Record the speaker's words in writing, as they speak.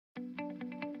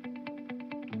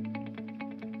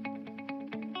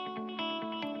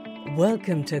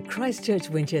Welcome to Christchurch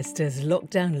Winchester's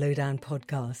Lockdown Lowdown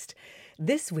podcast.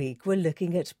 This week we're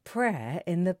looking at prayer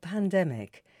in the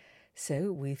pandemic.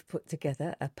 So we've put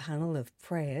together a panel of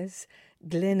prayers,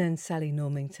 Glyn and Sally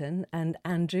Normington and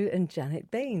Andrew and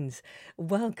Janet Baines.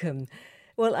 Welcome.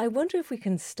 Well, I wonder if we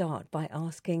can start by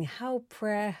asking how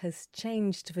prayer has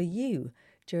changed for you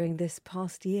during this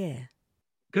past year.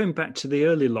 Going back to the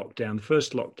early lockdown, the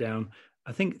first lockdown,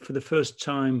 I think for the first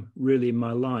time really in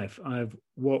my life, I've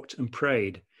walked and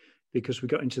prayed because we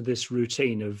got into this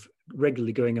routine of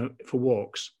regularly going out for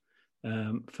walks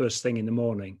first thing in the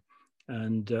morning.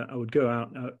 And I would go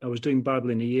out. I was doing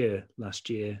Bible in a Year last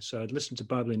year. So I'd listen to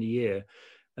Bible in a Year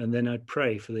and then I'd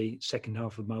pray for the second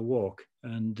half of my walk.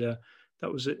 And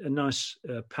that was a nice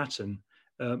pattern.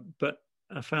 But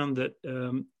I found that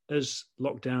as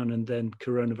lockdown and then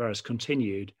coronavirus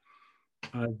continued,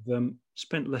 I've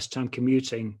spent less time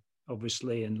commuting,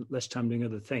 obviously, and less time doing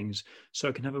other things, so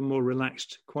I can have a more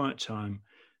relaxed, quiet time.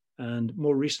 And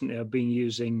more recently, I've been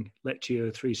using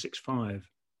Lectio 365.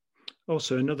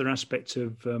 Also, another aspect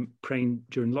of praying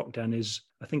during lockdown is,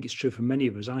 I think it's true for many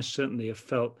of us, I certainly have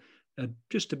felt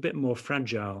just a bit more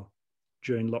fragile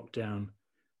during lockdown.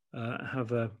 I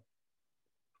have a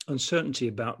uncertainty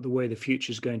about the way the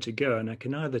future is going to go, and I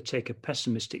can either take a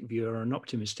pessimistic view or an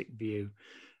optimistic view.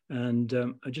 And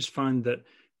I just find that,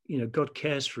 God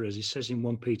cares for us. He says in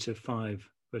 1 Peter 5,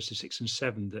 verses 6 and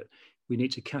 7, that we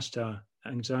need to cast our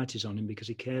anxieties on him because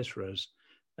he cares for us.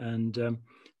 And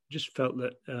just felt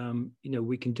that,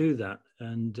 we can do that.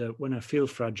 And when I feel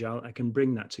fragile, I can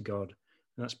bring that to God.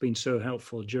 And that's been so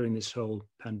helpful during this whole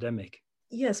pandemic.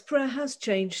 Yes, prayer has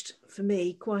changed for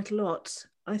me quite a lot.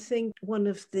 I think one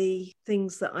of the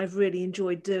things that I've really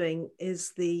enjoyed doing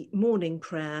is the morning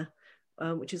prayer,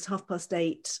 which is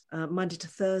 8:30, Monday to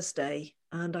Thursday.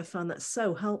 And I found that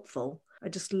so helpful. I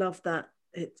just love that.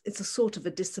 It's a sort of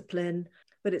a discipline,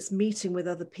 but it's meeting with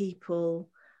other people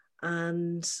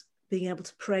and being able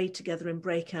to pray together in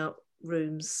breakout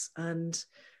rooms, and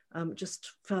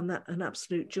just found that an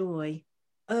absolute joy.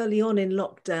 Early on in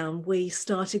lockdown, we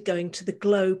started going to the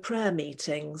GLOW prayer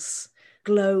meetings.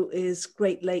 GLOW is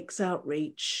Great Lakes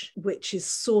Outreach, which is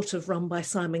sort of run by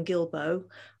Simon Gilbo.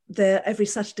 They're every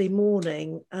Saturday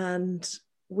morning, and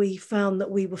we found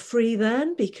that we were free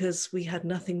then because we had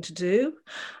nothing to do.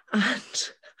 And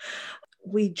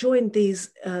we joined these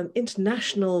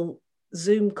international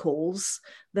Zoom calls.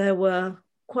 There were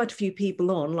quite a few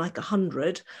people on, like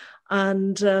 100,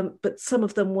 and but some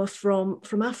of them were from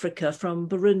Africa, from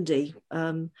Burundi,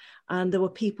 and there were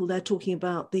people there talking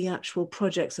about the actual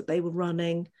projects that they were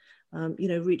running,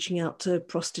 reaching out to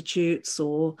prostitutes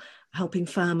or helping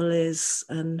families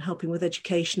and helping with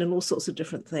education and all sorts of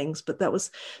different things. But that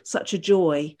was such a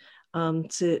joy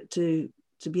to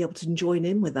be able to join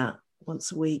in with that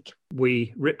once a week.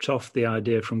 We ripped off the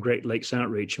idea from Great Lakes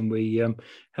Outreach, and we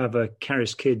have a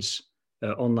Caris Kids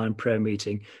online prayer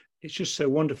meeting. It's just so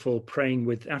wonderful praying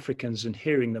with Africans and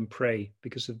hearing them pray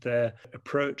because of their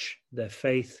approach, their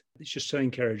faith. It's just so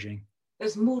encouraging.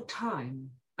 There's more time.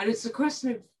 And it's a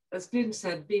question of, as Glyn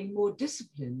said, being more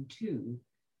disciplined too,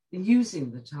 in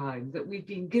using the time that we've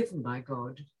been given by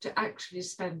God to actually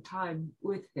spend time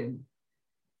with him.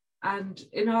 And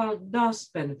in our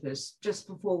last benefice, just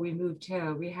before we moved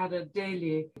here, we had a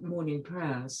daily morning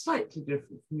prayer, slightly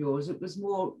different from yours. It was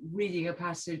more reading a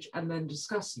passage and then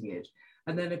discussing it,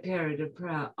 and then a period of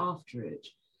prayer after it.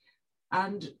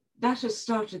 And that has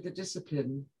started the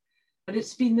discipline. And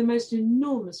it's been the most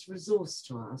enormous resource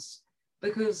to us,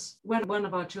 because when one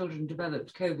of our children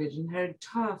developed COVID and her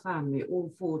entire family,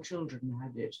 all 4 children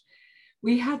had it,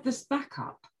 we had this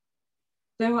backup.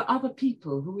 There were other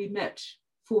people who we met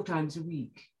 4 times a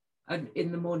week and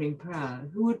in the morning prayer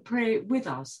who would pray with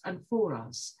us and for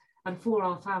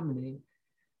our family.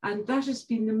 And that has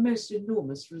been the most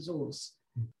enormous resource.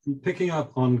 Picking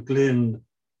up on Glyn,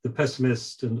 the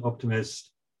pessimist and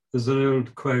optimist, there's an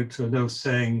old quote, an old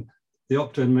saying, the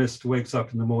optimist wakes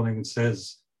up in the morning and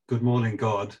says, "Good morning,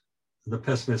 God." And the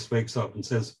pessimist wakes up and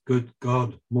says, "Good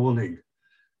God, morning."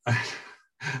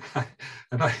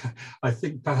 And I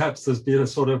think perhaps there's been a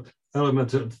sort of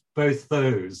element of both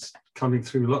those coming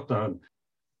through lockdown.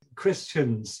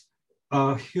 Christians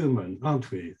are human, aren't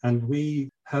we? And we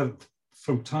have,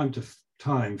 from time to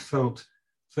time, felt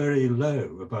very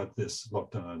low about this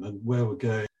lockdown and where we're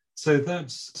going. So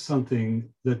that's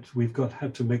something that we've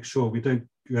had to make sure we don't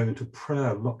go into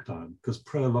prayer lockdown, because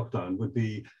prayer lockdown would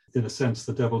be, in a sense,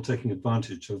 the devil taking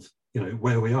advantage of,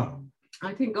 where we are.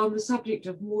 I think on the subject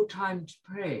of more time to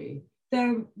pray,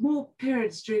 there are more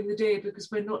periods during the day,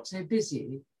 because we're not so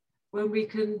busy, when we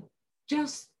can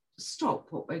just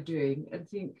stop what we're doing and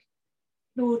think,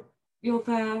 Lord, you're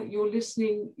there, you're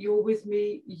listening, you're with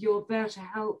me, you're there to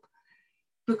help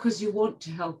because you want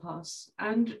to help us.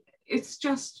 And it's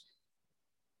just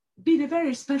been a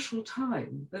very special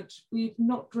time that we've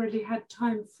not really had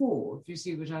time for, if you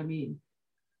see what I mean.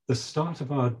 The start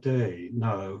of our day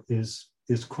now is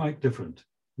quite different,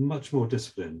 much more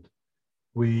disciplined.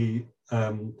 We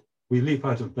leap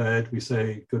out of bed, we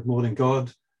say, "Good morning,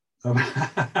 God,"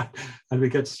 and we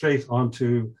get straight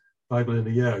onto Bible in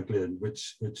a Year, Glyn,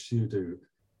 which you do.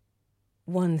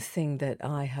 One thing that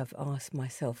I have asked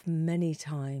myself many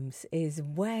times is,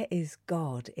 where is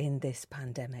God in this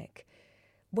pandemic?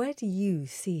 Where do you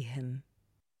see him?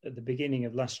 At the beginning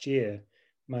of last year,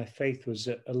 my faith was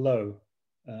at a low.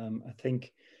 I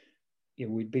think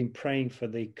we'd been praying for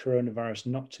the coronavirus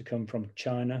not to come from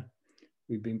China.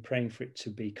 We've been praying for it to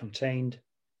be contained.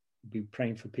 We've been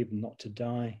praying for people not to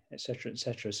die, etc.,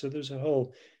 etc. So there's a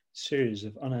whole series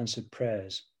of unanswered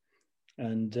prayers.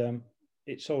 And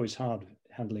it's always hard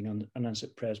handling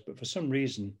unanswered prayers. But for some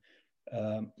reason,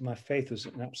 my faith was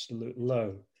at an absolute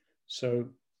low. So,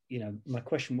 my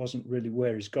question wasn't really,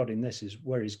 where is God in this? Is,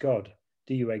 where is God?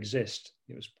 Do you exist?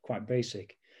 It was quite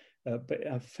basic. But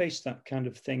I've faced that kind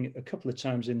of thing a couple of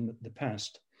times in the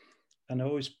past. And I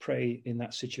always pray in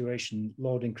that situation,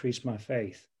 Lord, increase my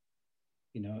faith.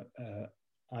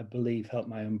 I believe, help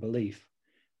my unbelief.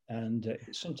 And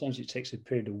sometimes it takes a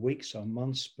period of weeks or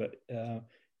months, but,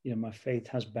 my faith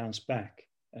has bounced back,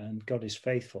 and God is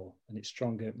faithful, and it's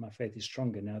stronger. My faith is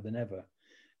stronger now than ever.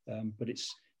 But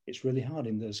it's really hard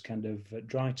in those kind of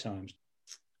dry times.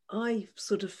 I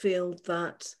sort of feel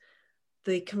that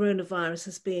the coronavirus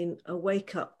has been a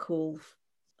wake-up call.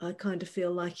 I kind of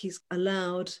feel like he's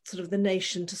allowed sort of the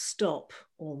nation to stop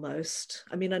almost.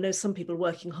 I mean, I know some people are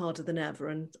working harder than ever,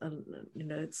 and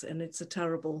it's a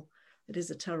terrible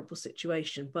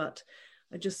situation. But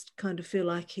I just kind of feel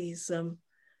like he's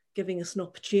giving us an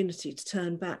opportunity to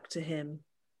turn back to him.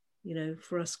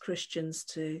 For us Christians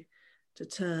to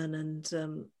turn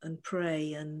and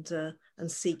pray and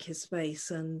seek his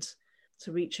face and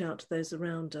to reach out to those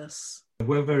around us.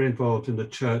 We're very involved in the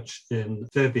church in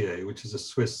Verbier, which is a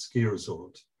Swiss ski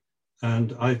resort.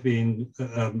 And I've been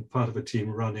part of a team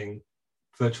running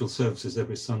virtual services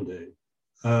every Sunday.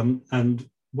 And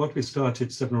what we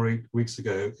started 7 or 8 weeks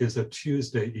ago is a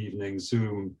Tuesday evening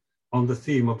Zoom on the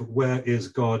theme of where is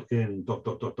God in ...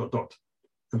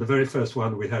 And the very first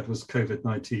one we had was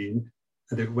COVID-19,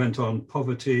 and it went on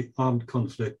poverty, armed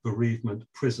conflict, bereavement,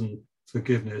 prison,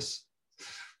 forgiveness.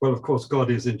 Well, of course,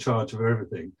 God is in charge of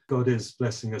everything. God is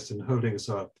blessing us and holding us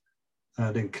up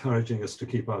and encouraging us to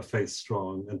keep our faith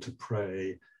strong and to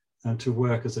pray and to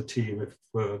work as a team, if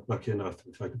we're lucky enough,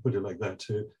 if I could put it like that,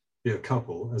 to be a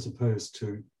couple as opposed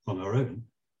to on our own,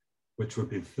 which would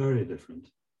be very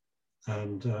different.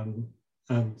 And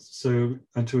to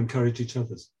encourage each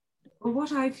other. Well,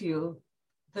 what I feel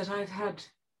that I've had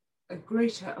a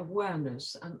greater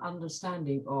awareness and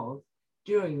understanding of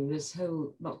during this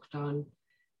whole lockdown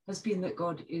has been that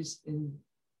God is in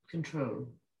control.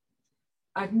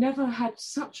 I've never had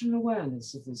such an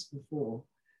awareness of this before,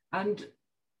 and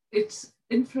it's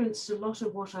influenced a lot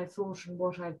of what I thought and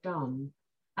what I've done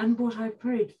and what I've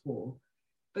prayed for.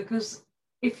 Because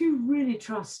if you really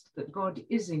trust that God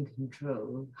is in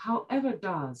control, however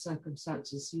dire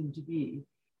circumstances seem to be,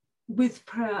 with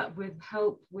prayer, with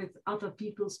help, with other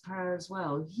people's prayer as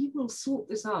well, he will sort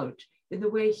this out in the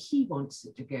way he wants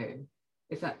it to go,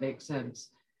 if that makes sense.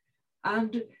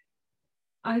 And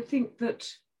I think that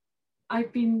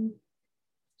I've been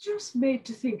just made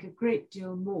to think a great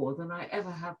deal more than I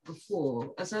ever have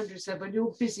before. As Andrew said, when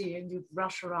you're busy and you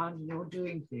rush around and you're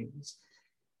doing things,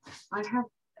 I have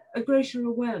a greater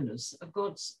awareness of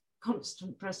God's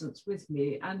constant presence with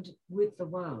me and with the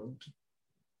world.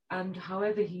 And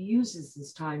however he uses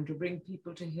this time to bring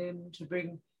people to him, to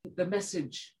bring the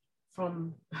message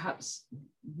from perhaps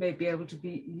may be able to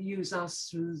use us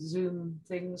through Zoom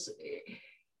things,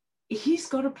 he's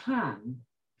got a plan.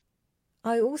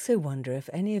 I also wonder if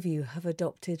any of you have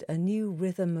adopted a new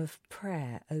rhythm of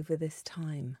prayer over this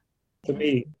time. For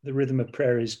me, the rhythm of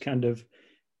prayer is kind of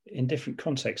in different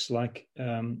contexts, like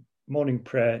morning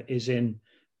prayer is in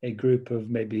a group of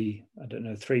maybe,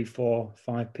 3, 4,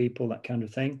 5 people, that kind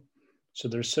of thing. So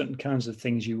there are certain kinds of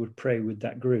things you would pray with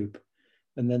that group.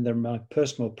 And then there are my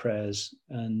personal prayers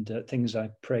and things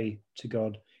I pray to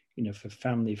God, for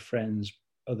family, friends,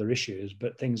 other issues,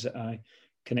 but things that I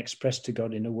can express to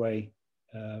God in a way,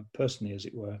 personally, as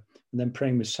it were. And then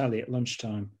praying with Sally at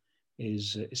lunchtime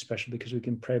is special because we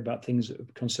can pray about things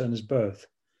that concern us both.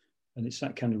 And it's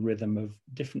that kind of rhythm of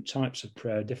different types of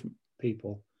prayer, different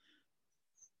people.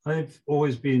 I've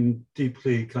always been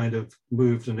deeply kind of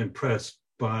moved and impressed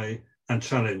by and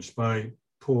challenged by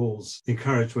Paul's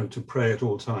encouragement to pray at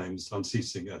all times,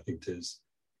 unceasing, I think it is.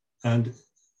 And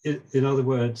in other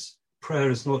words, prayer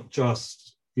is not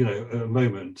just, a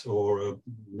moment or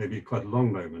maybe quite a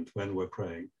long moment when we're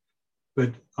praying,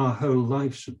 but our whole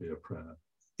life should be a prayer.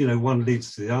 One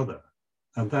leads to the other.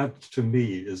 And that, to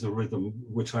me, is a rhythm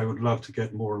which I would love to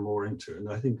get more and more into.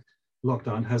 And I think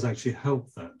lockdown has actually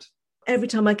helped that. Every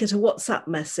time I get a WhatsApp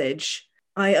message,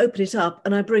 I open it up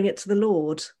and I bring it to the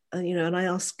Lord, and I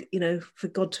ask, for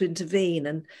God to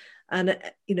intervene. And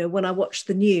when I watch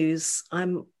the news,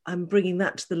 I'm bringing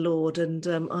that to the Lord and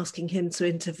asking him to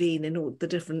intervene in all the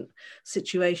different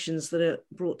situations that are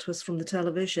brought to us from the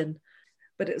television.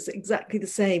 But it's exactly the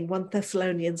same. 1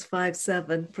 Thessalonians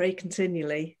 5:7, pray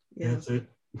continually. Yeah. That's it.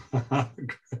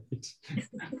 Great.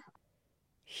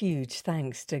 Huge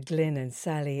thanks to Glyn and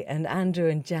Sally and Andrew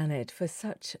and Janet for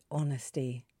such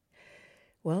honesty.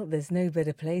 Well, there's no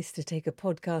better place to take a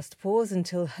podcast pause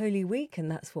until Holy Week,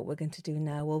 and that's what we're going to do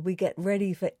now while we get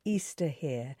ready for Easter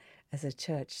here as a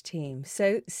church team.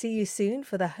 So see you soon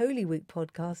for the Holy Week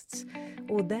podcasts,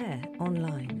 or there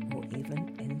online, or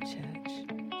even